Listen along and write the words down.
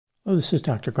Oh, this is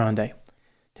Dr. Grande.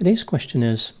 Today's question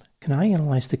is, can I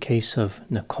analyze the case of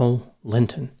Nicole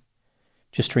Linton?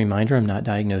 Just a reminder, I'm not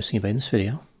diagnosing anybody in this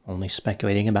video, only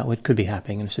speculating about what could be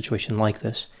happening in a situation like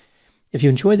this. If you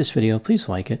enjoyed this video, please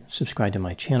like it, subscribe to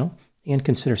my channel, and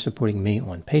consider supporting me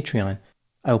on Patreon.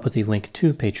 I will put the link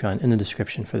to Patreon in the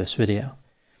description for this video.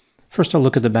 First, I'll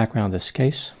look at the background of this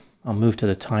case. I'll move to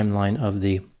the timeline of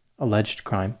the alleged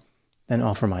crime, then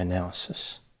offer my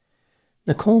analysis.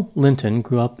 Nicole Linton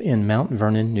grew up in Mount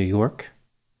Vernon, New York.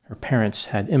 Her parents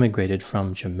had immigrated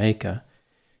from Jamaica.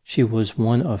 She was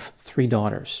one of 3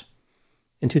 daughters.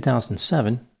 In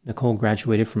 2007, Nicole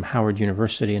graduated from Howard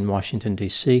University in Washington,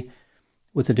 D.C.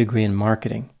 with a degree in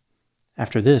marketing.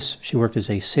 After this, she worked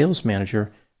as a sales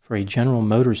manager for a General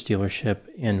Motors dealership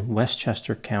in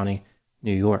Westchester County,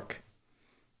 New York.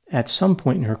 At some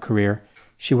point in her career,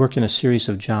 she worked in a series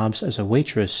of jobs as a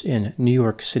waitress in New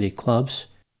York City clubs,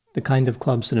 the kind of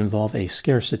clubs that involve a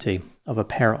scarcity of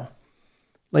apparel.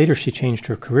 Later, she changed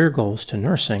her career goals to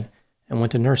nursing and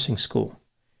went to nursing school.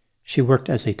 She worked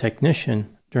as a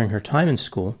technician during her time in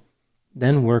school,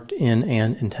 then worked in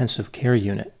an intensive care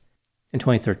unit. In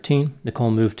 2013,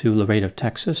 Nicole moved to Laredo,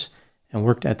 Texas, and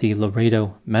worked at the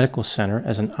Laredo Medical Center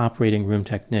as an operating room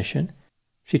technician.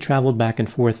 She traveled back and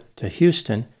forth to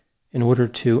Houston in order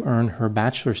to earn her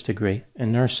bachelor's degree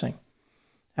in nursing.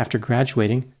 After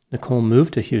graduating, Nicole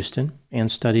moved to Houston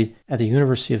and studied at the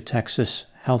University of Texas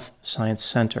Health Science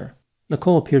Center.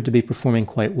 Nicole appeared to be performing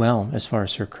quite well as far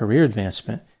as her career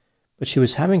advancement, but she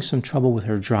was having some trouble with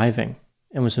her driving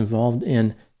and was involved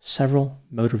in several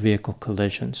motor vehicle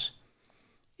collisions.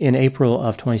 In April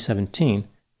of 2017,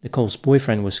 Nicole's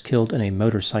boyfriend was killed in a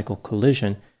motorcycle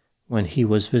collision when he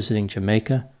was visiting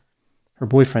Jamaica. Her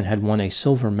boyfriend had won a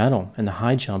silver medal in the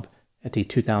high jump at the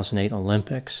 2008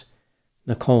 Olympics.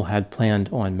 Nicole had planned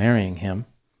on marrying him.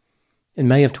 In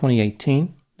May of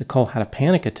 2018, Nicole had a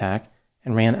panic attack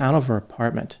and ran out of her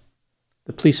apartment.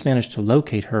 The police managed to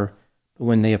locate her, but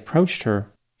when they approached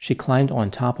her, she climbed on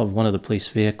top of one of the police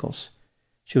vehicles.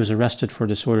 She was arrested for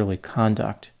disorderly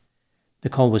conduct.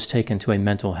 Nicole was taken to a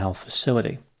mental health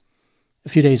facility. A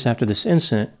few days after this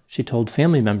incident, she told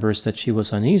family members that she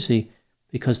was uneasy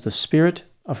because the spirit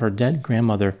of her dead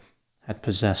grandmother had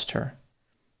possessed her.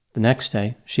 The next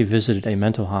day, she visited a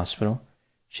mental hospital.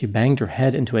 She banged her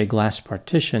head into a glass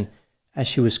partition as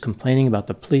she was complaining about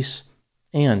the police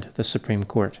and the Supreme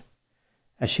Court.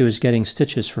 As she was getting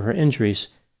stitches for her injuries,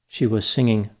 she was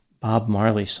singing Bob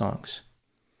Marley songs.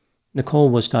 Nicole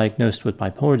was diagnosed with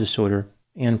bipolar disorder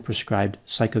and prescribed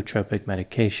psychotropic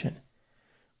medication.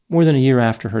 More than a year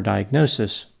after her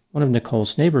diagnosis, one of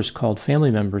Nicole's neighbors called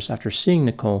family members after seeing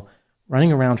Nicole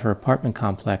running around her apartment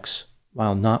complex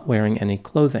while not wearing any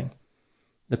clothing.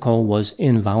 Nicole was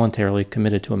involuntarily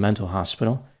committed to a mental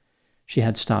hospital. She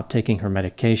had stopped taking her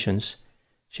medications.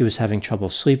 She was having trouble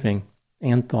sleeping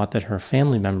and thought that her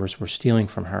family members were stealing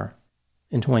from her.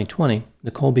 In 2020,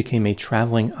 Nicole became a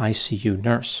traveling ICU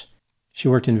nurse. She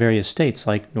worked in various states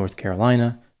like North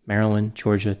Carolina, Maryland,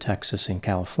 Georgia, Texas, and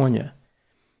California.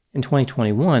 In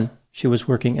 2021, she was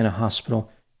working in a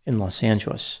hospital in Los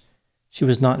Angeles. She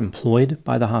was not employed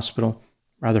by the hospital.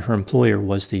 Rather, her employer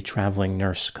was the traveling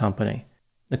nurse company.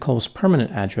 Nicole's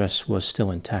permanent address was still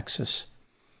in Texas.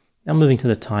 Now moving to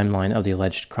the timeline of the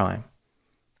alleged crime.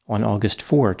 On August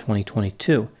 4,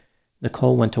 2022,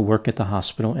 Nicole went to work at the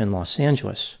hospital in Los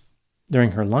Angeles.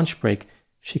 During her lunch break,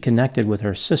 she connected with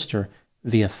her sister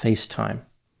via FaceTime.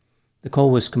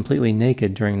 Nicole was completely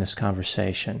naked during this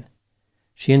conversation.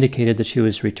 She indicated that she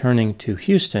was returning to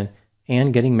Houston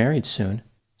and getting married soon,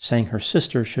 saying her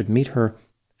sister should meet her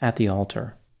at the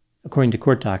altar. According to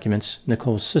court documents,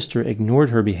 Nicole's sister ignored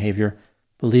her behavior,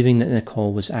 believing that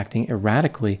Nicole was acting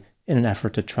erratically in an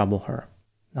effort to trouble her.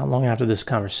 Not long after this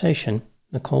conversation,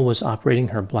 Nicole was operating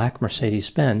her black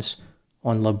Mercedes-Benz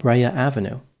on La Brea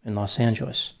Avenue in Los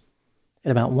Angeles.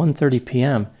 At about 1:30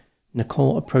 p.m.,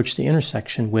 Nicole approached the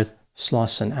intersection with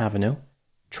Slauson Avenue,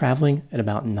 traveling at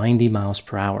about 90 miles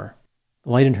per hour.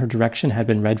 The light in her direction had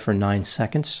been red for 9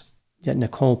 seconds, yet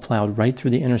Nicole plowed right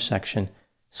through the intersection,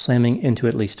 slamming into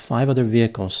at least 5 other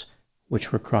vehicles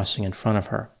which were crossing in front of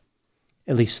her.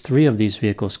 At least 3 of these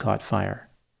vehicles caught fire.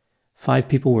 5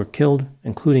 people were killed,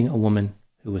 including a woman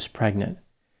who was pregnant.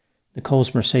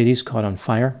 Nicole's Mercedes caught on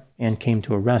fire and came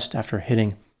to a rest after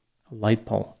hitting a light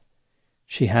pole.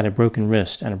 She had a broken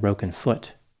wrist and a broken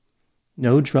foot.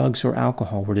 No drugs or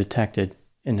alcohol were detected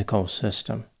in Nicole's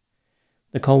system.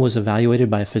 Nicole was evaluated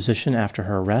by a physician after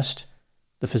her arrest.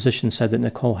 The physician said that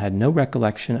Nicole had no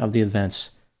recollection of the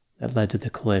events that led to the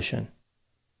collision,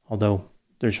 although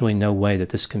there's really no way that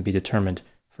this can be determined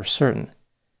for certain.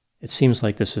 It seems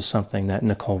like this is something that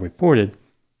Nicole reported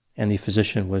and the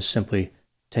physician was simply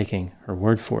taking her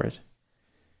word for it.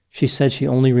 She said she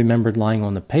only remembered lying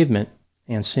on the pavement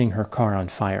and seeing her car on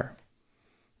fire.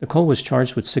 Nicole was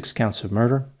charged with 6 counts of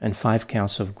murder and 5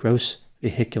 counts of gross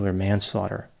vehicular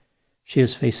manslaughter. She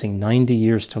is facing 90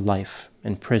 years to life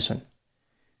in prison.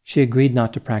 She agreed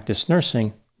not to practice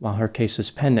nursing while her case is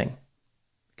pending.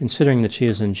 Considering that she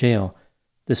is in jail,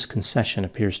 this concession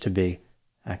appears to be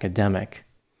academic.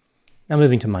 Now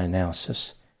moving to my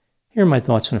analysis. Here are my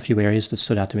thoughts on a few areas that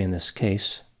stood out to me in this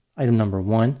case. Item number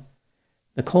 1.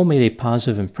 Nicole made a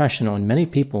positive impression on many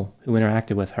people who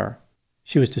interacted with her.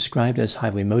 She was described as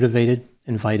highly motivated,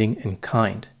 inviting, and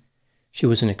kind. She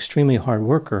was an extremely hard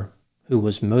worker who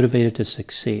was motivated to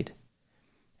succeed.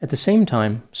 At the same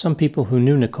time, some people who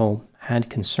knew Nicole had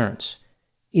concerns,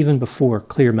 even before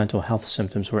clear mental health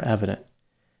symptoms were evident.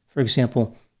 For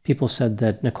example, people said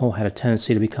that Nicole had a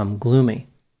tendency to become gloomy.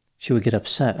 She would get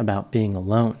upset about being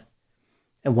alone.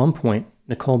 At one point,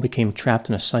 Nicole became trapped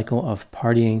in a cycle of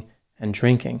partying and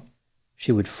drinking.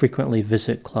 She would frequently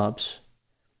visit clubs.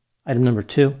 Item number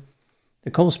 2.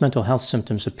 Nicole's mental health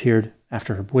symptoms appeared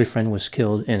after her boyfriend was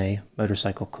killed in a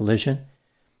motorcycle collision.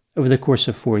 Over the course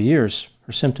of 4 years,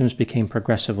 her symptoms became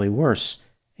progressively worse,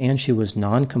 and she was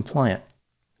non-compliant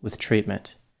with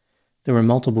treatment. There were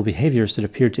multiple behaviors that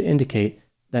appeared to indicate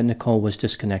that Nicole was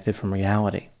disconnected from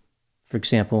reality. For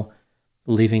example,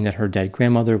 believing that her dead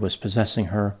grandmother was possessing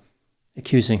her,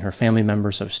 accusing her family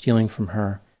members of stealing from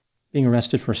her, being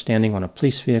arrested for standing on a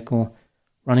police vehicle,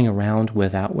 running around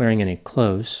without wearing any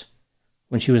clothes.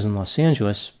 When she was in Los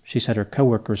Angeles, she said her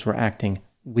coworkers were acting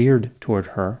weird toward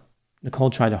her. Nicole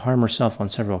tried to harm herself on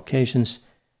several occasions,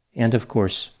 and of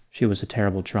course, she was a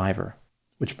terrible driver.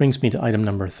 Which brings me to item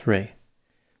number 3.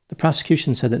 The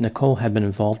prosecution said that Nicole had been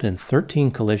involved in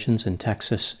 13 collisions in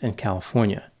Texas and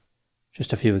California.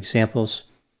 Just a few examples.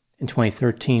 In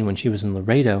 2013, when she was in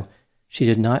Laredo, she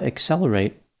did not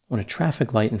accelerate when a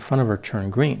traffic light in front of her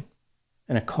turned green,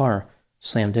 and a car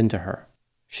slammed into her.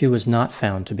 She was not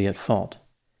found to be at fault.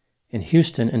 In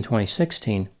Houston in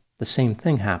 2016, the same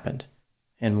thing happened,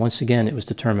 and once again it was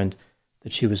determined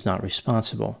that she was not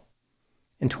responsible.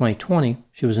 In 2020,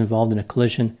 she was involved in a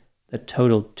collision that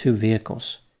totaled 2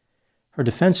 vehicles. Her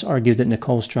defense argued that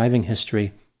Nicole's driving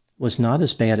history was not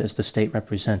as bad as the state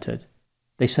represented.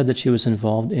 They said that she was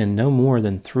involved in no more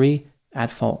than 3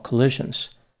 at-fault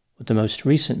collisions, with the most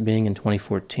recent being in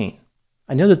 2014.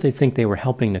 I know that they think they were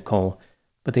helping Nicole,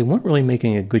 but they weren't really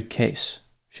making a good case.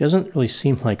 She doesn't really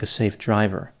seem like a safe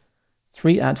driver.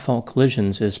 3 at-fault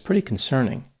collisions is pretty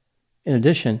concerning. In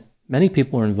addition, many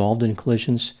people are involved in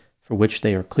collisions for which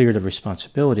they are cleared of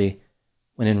responsibility,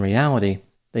 when in reality,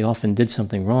 they often did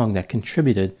something wrong that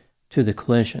contributed to the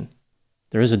collision.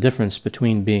 There is a difference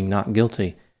between being not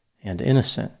guilty and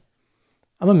innocent.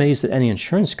 I'm amazed that any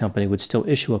insurance company would still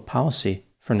issue a policy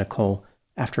for Nicole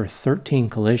after 13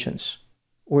 collisions,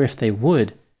 or if they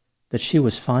would, that she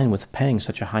was fine with paying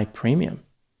such a high premium.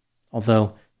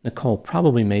 Although Nicole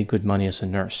probably made good money as a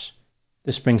nurse.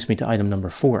 This brings me to item number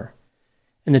 4.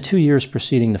 In the 2 years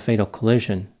preceding the fatal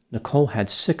collision, Nicole had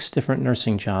 6 different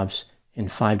nursing jobs in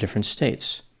 5 different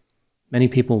states. Many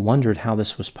people wondered how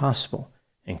this was possible,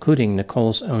 including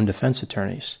Nicole's own defense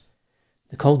attorneys.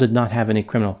 Nicole did not have any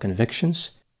criminal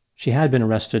convictions. She had been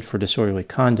arrested for disorderly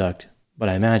conduct, but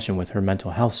I imagine with her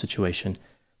mental health situation,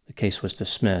 the case was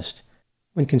dismissed.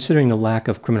 When considering the lack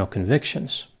of criminal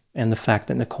convictions and the fact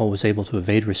that Nicole was able to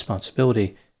evade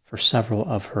responsibility for several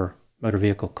of her motor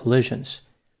vehicle collisions,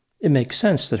 it makes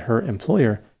sense that her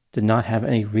employer did not have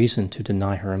any reason to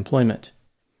deny her employment.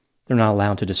 They're not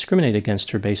allowed to discriminate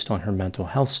against her based on her mental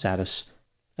health status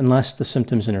unless the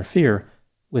symptoms interfere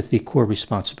with the core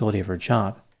responsibility of her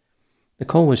job.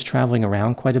 Nicole was traveling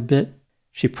around quite a bit.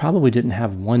 She probably didn't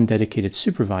have one dedicated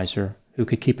supervisor who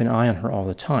could keep an eye on her all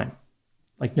the time.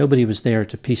 Like nobody was there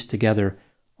to piece together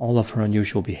all of her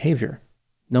unusual behavior.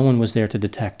 No one was there to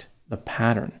detect the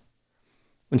pattern.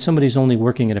 When somebody's only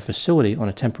working at a facility on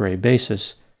a temporary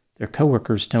basis, their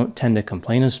coworkers don't tend to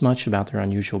complain as much about their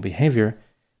unusual behavior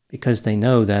because they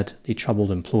know that the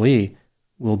troubled employee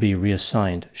will be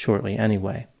reassigned shortly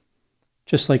anyway.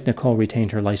 Just like Nicole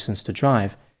retained her license to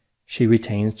drive, she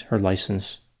retained her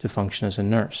license to function as a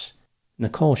nurse.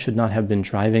 Nicole should not have been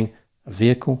driving a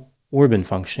vehicle or been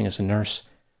functioning as a nurse,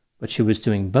 but she was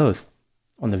doing both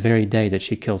on the very day that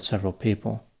she killed several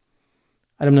people.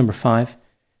 Item number 5.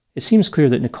 It seems clear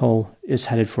that Nicole is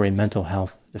headed for a mental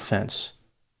health defense.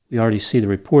 We already see the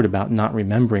report about not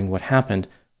remembering what happened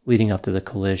leading up to the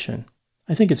collision.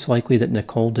 I think it's likely that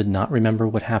Nicole did not remember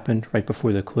what happened right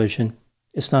before the collision.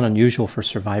 It's not unusual for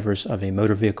survivors of a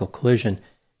motor vehicle collision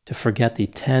to forget the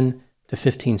 10 to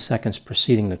 15 seconds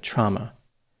preceding the trauma.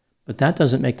 But that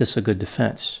doesn't make this a good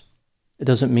defense. It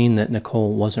doesn't mean that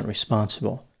Nicole wasn't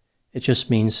responsible. It just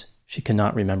means she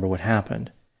cannot remember what happened.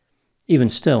 Even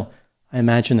still, I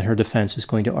imagine that her defense is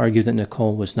going to argue that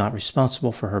Nicole was not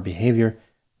responsible for her behavior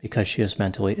because she is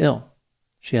mentally ill.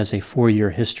 She has a 4-year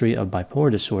history of bipolar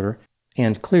disorder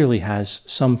and clearly has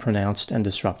some pronounced and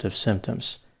disruptive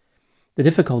symptoms. The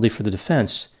difficulty for the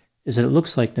defense is that it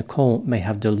looks like Nicole may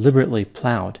have deliberately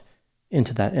plowed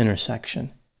into that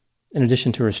intersection, in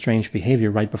addition to her strange behavior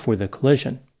right before the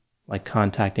collision, like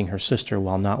contacting her sister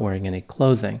while not wearing any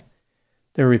clothing.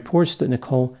 There are reports that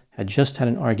Nicole had just had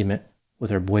an argument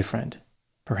with her boyfriend.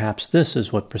 Perhaps this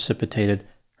is what precipitated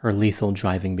her lethal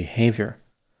driving behavior,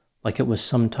 like it was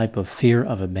some type of fear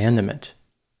of abandonment,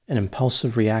 an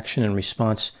impulsive reaction in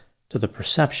response to the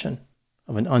perception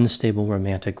of an unstable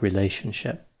romantic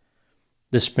relationship.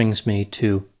 This brings me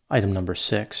to item number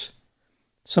 6.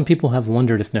 Some people have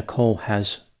wondered if Nicole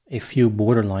has a few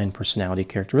borderline personality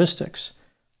characteristics,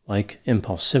 like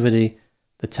impulsivity,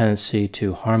 the tendency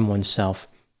to harm oneself,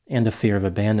 and a fear of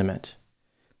abandonment.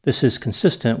 This is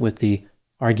consistent with the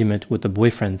argument with the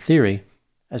boyfriend theory,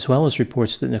 as well as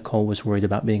reports that Nicole was worried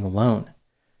about being alone.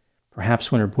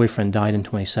 Perhaps when her boyfriend died in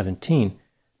 2017,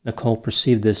 Nicole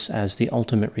perceived this as the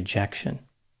ultimate rejection.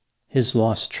 His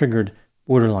loss triggered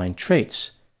borderline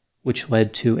traits, which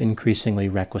led to increasingly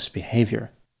reckless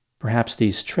behavior. Perhaps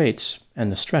these traits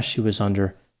and the stress she was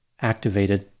under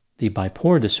activated the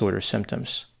bipolar disorder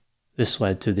symptoms. This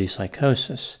led to the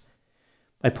psychosis.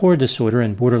 Bipolar disorder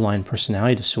and borderline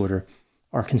personality disorder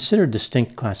are considered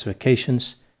distinct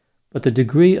classifications, but the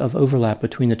degree of overlap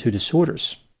between the two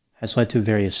disorders has led to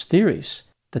various theories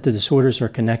that the disorders are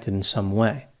connected in some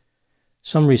way.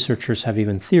 Some researchers have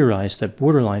even theorized that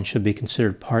borderline should be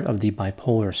considered part of the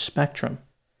bipolar spectrum.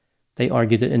 They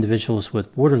argue that individuals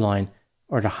with borderline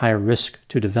are at a higher risk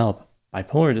to develop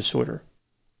bipolar disorder,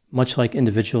 much like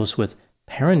individuals with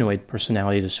paranoid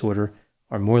personality disorder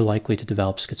are more likely to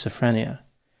develop schizophrenia.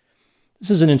 This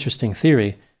is an interesting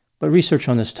theory, but research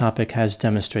on this topic has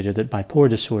demonstrated that bipolar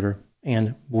disorder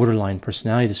and borderline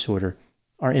personality disorder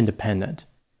are independent.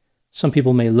 Some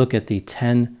people may look at the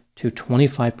 10 to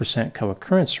 25%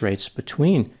 co-occurrence rates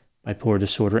between bipolar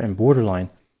disorder and borderline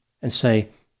and say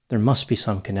there must be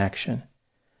some connection.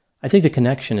 I think the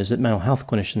connection is that mental health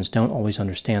clinicians don't always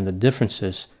understand the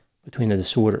differences between the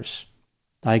disorders.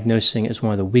 Diagnosing is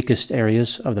one of the weakest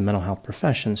areas of the mental health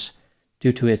professions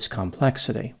due to its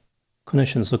complexity.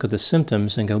 Clinicians look at the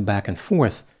symptoms and go back and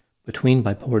forth between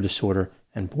bipolar disorder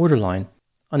and borderline,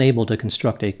 unable to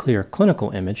construct a clear clinical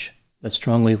image that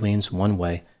strongly leans one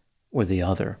way or the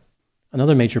other.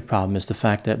 Another major problem is the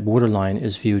fact that borderline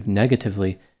is viewed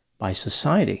negatively by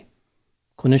society.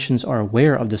 Clinicians are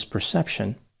aware of this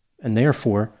perception and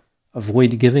therefore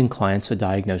avoid giving clients a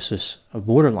diagnosis of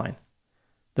borderline.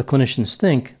 The clinicians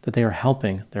think that they are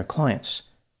helping their clients,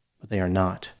 but they are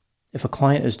not. If a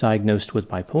client is diagnosed with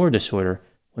bipolar disorder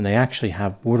when they actually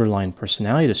have borderline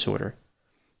personality disorder,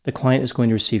 the client is going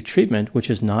to receive treatment which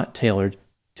is not tailored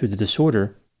to the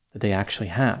disorder that they actually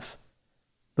have.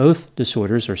 Both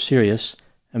disorders are serious,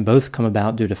 and both come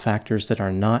about due to factors that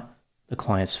are not the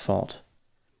client's fault.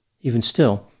 Even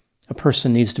still, a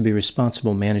person needs to be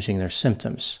responsible managing their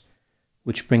symptoms,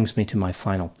 which brings me to my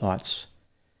final thoughts.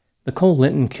 Nicole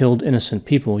Linton killed innocent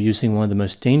people using one of the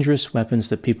most dangerous weapons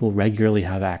that people regularly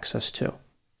have access to,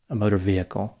 a motor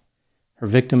vehicle. Her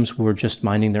victims were just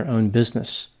minding their own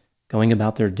business, going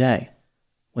about their day,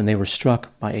 when they were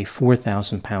struck by a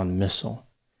 4,000-pound missile.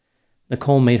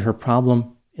 Nicole made her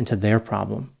problem into their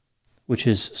problem, which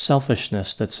is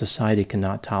selfishness that society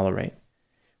cannot tolerate.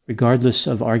 Regardless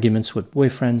of arguments with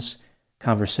boyfriends,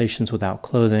 conversations without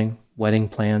clothing, wedding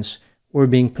plans, or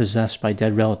being possessed by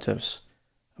dead relatives,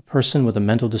 a person with a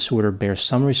mental disorder bears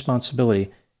some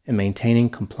responsibility in maintaining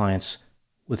compliance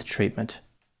with treatment.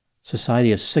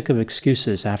 Society is sick of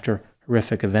excuses after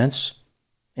horrific events,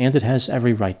 and it has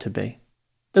every right to be.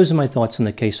 Those are my thoughts in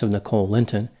the case of Nicole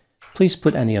Linton. Please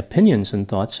put any opinions and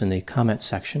thoughts in the comment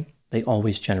section. They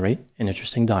always generate an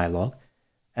interesting dialogue.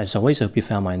 As always, I hope you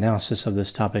found my analysis of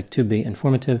this topic to be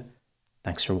informative.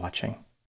 Thanks for watching.